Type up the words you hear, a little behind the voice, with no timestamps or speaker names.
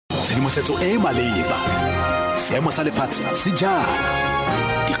tshedimosetso e e maleba, seemo sa lefatshe se jang,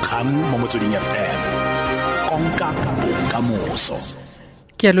 dikgang mo Motsweding FM, konka bokamoso.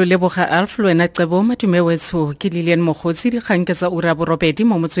 Ke a lo leboga Alf Lwena Cebo madume wetsho ke Lillian Mogotsi dikgang ke tsa ura Borobedi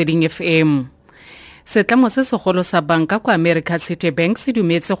mo Motsweding FM. Setlamo se segolo sa banka kwa America Citibank se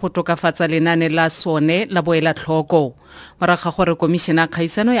dumetse go tokafatsa lenane la sone la boelatlhoko moraga gore Komishene ya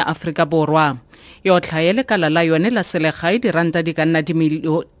Kgaisano ya Aforika Borwa yo tlhaye lekala la yone la selegae diranta di ka nna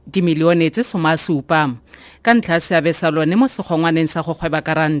dimilione tse 70 ka ntlha seabe sa lone mo segongwaneng sa go kgweba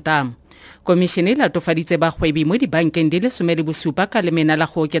ka ranta. Komishene e latofaditse bagwebi mo dibankeng di le 17 ka lemena la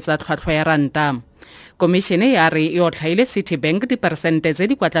go oketsa tlhwatlhwa ya ranta. Komishene ya re e otlhaile Citibank diperesente tse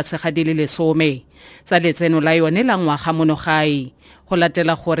di kwa tlase ga di le 10 tsa letseno la yone la ngwaga monogae go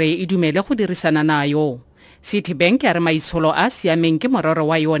latela gore e dumele go dirisana nayo. Citibank ya re maitsholo a siameng ke morero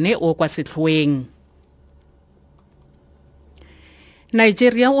wa yone o kwa setlhoeng.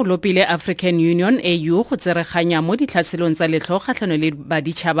 Nigeria o lopile African Union AU go tsereganya mo ditlhaselong tsa letlho kgatlhanong le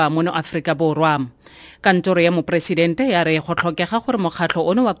baditšhaba mono Aforika Borwa. Kantoro ya mopresidente ya re go tlhokega gore mokgatlho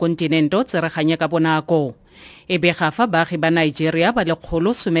ono wa kontinente o tsereganye ka bonako. E bega fa baagi ba Nigeria ba le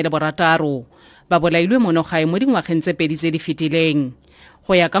 116 ba bolailwe monogae mo dingwageng tse pedi tse di fetileng.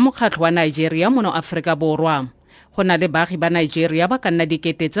 Go ya ka mokgatlho wa Nigeria mono Aforika Borwa, go na le baagi ba Nigeria ba ka nna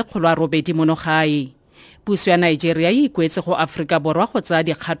 180 monogae. Puso ya Nigeria e ikwetse go Aforika Borwa go tsaya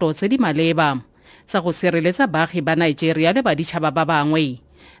dikgato tse di maleba tsa go sireletsa baagi ba Nigeria le baditšhaba ba bangwe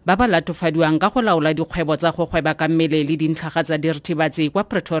ba ba latofadiwang ka go laola dikgwebo tsa go gweba ka mmele le dintlhaga tsa diritibatsi kwa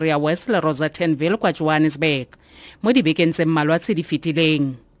Pretoria West le Rosettenville kwa Johannesburg mo dibekeng tse mmalwa tse di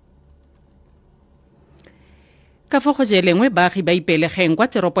fetileng. Ka fo go jelengwe baagi ba Ipelegeng kwa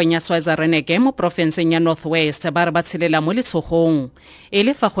teropong ya Schweizer Reneke mo profenseng ya North West ba re ba tshelela mo letshogong e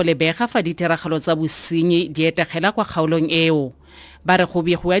le fa go lebega fa ditiragalo tsa bosenyi di etegela kwa kgaolong eo. Ba re go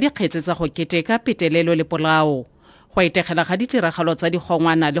begiwa dikgetse tsa go keteka petelelo le polao go etegela ga ditiragalo tsa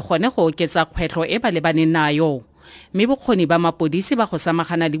digongwana le gone go oketsa kgwetlho e ba lebaneng nayo, mme bokgoni ba mapodisi ba go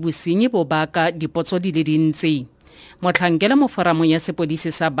samagana le bosenyi bo baka dipotso di le dintsi. Motlhankela mo foramong ya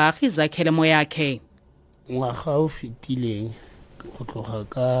sepodisi sa baagi Zakhele Moyakhe ngwaga o fetileng go tloga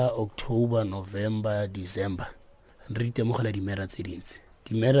ka October, November, December re itemogela dimera tse dintsi.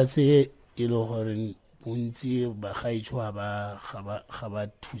 Dimera tse e le gore bontsi bagaetšwa ga ba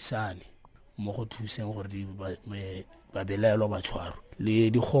thusane mo go thuseng gore ba belaelwa ba tshwarwa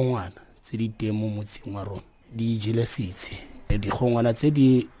le digongwana tse di teng mo motseng wa rona di jele sitse. Digongwana tse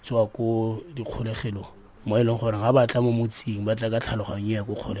di tswa ko dikgolegelong mo e leng gore ga ba tla mo motseng ba tla ka tlhaloganyo ya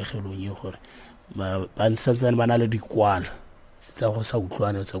ko kgolegelong e gore ba ntsantsane ba na le dikwala tsa go sa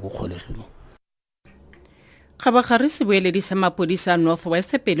utlwane tsa go kgolegelong. Kgabagare se boeledi sa mapodisa North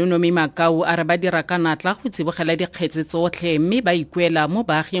West Pelonomi Makau a re ba dira ka natla go tsibogela dikgetse tsotlhe mme ba ikuela mo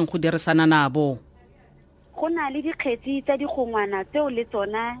baaging go dirisana nabo. Go na le dikgetsi tsa digongwana tseo le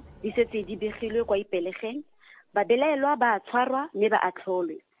tsona di setse di begilwe kwa Ipelegeng, babelaelwa ba tshwarwa mme ba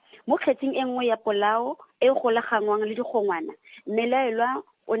atlholwe. Mo kgetsing e nngwe ya polao e go legangwang le digongwana, mmelaelwa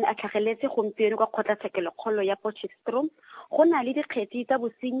o ne a tlhageletse gompieno kwa kgotlatshekelo ya Potchefstroom. Go na le dikgetsi tsa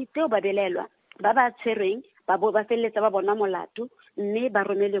bosenyi tseo babelaelwa ba ba tshwerweng ba feleletsa ba bona molato mme ba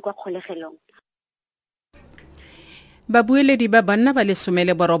romelwe kwa kgolegelong. Babueledi ba banna ba le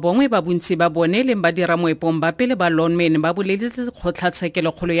 19 ba bontsi ba bone leng ba dira moepong ba pele ba Lonmin ba boleletse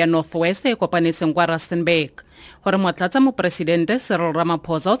kgotlatshekelo ya North West e kopanetseng kwa Rustenburg gore motlatsa mopresidente Cyril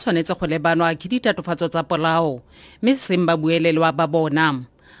Ramaphosa o tshwanetse go lebanwa ke ditatofatso tsa polao mme seng ba buelelwa ba bona.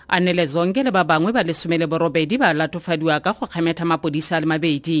 Anele Zonke le ba bangwe ba le 18 ba latofadiwa ka go kgemetha mapodisa le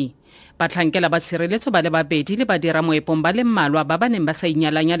mabedi. Batlhankela ba tshireletso ba le babedi le ba dira moepong ba le mmalwa ba ba neng ba sa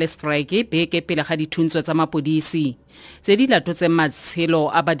inyalanya le strike beke pele ga dithuntsho tsa mapodisi tse di latotseng matshelo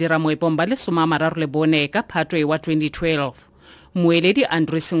a ba dira moepong ba le 34 ka Phatwe wa 2012. Moeledi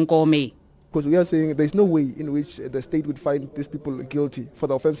Andrew Sinkome. Because we are saying there's no way in which the state would find these people guilty for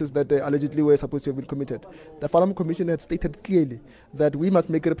the offences that they allegedly were supposed to have been committed. The Farm Commission had stated clearly that we must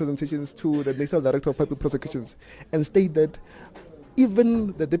make representations to the National Director of Public Prosecutions and state that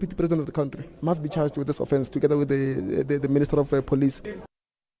even the Deputy President of the country must be charged with this offence together with the Minister of Police.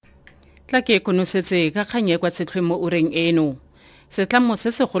 Tlake konosetse ka kganye kwa setlhwe mo ureng eno. Setlamo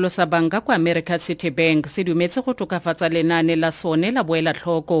se segolo sa banka kwa America Citibank se dumetse go tokafatsa lenane la sone la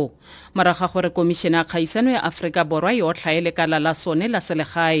boelatlhoko moraga gore Komishene ya Kgaisano ya Aforika Borwa yo tlhaye lekala la sone la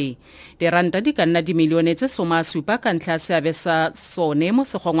selegae diranta di ka nna dimilione tse 70 ka ntlha seabe sa sone mo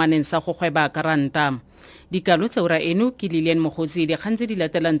segongwaneng sa go gweba ka ranta. Dikalo tsa ura eno ke Lillian Mogotsi dikgang tse di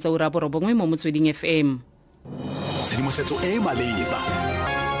latelang tsa ura borobongwe mo Motsweding FM. Tshedimosetso e maleba,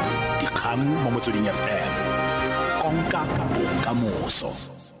 dikgang mo Motsweding FM, konka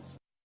bokamoso.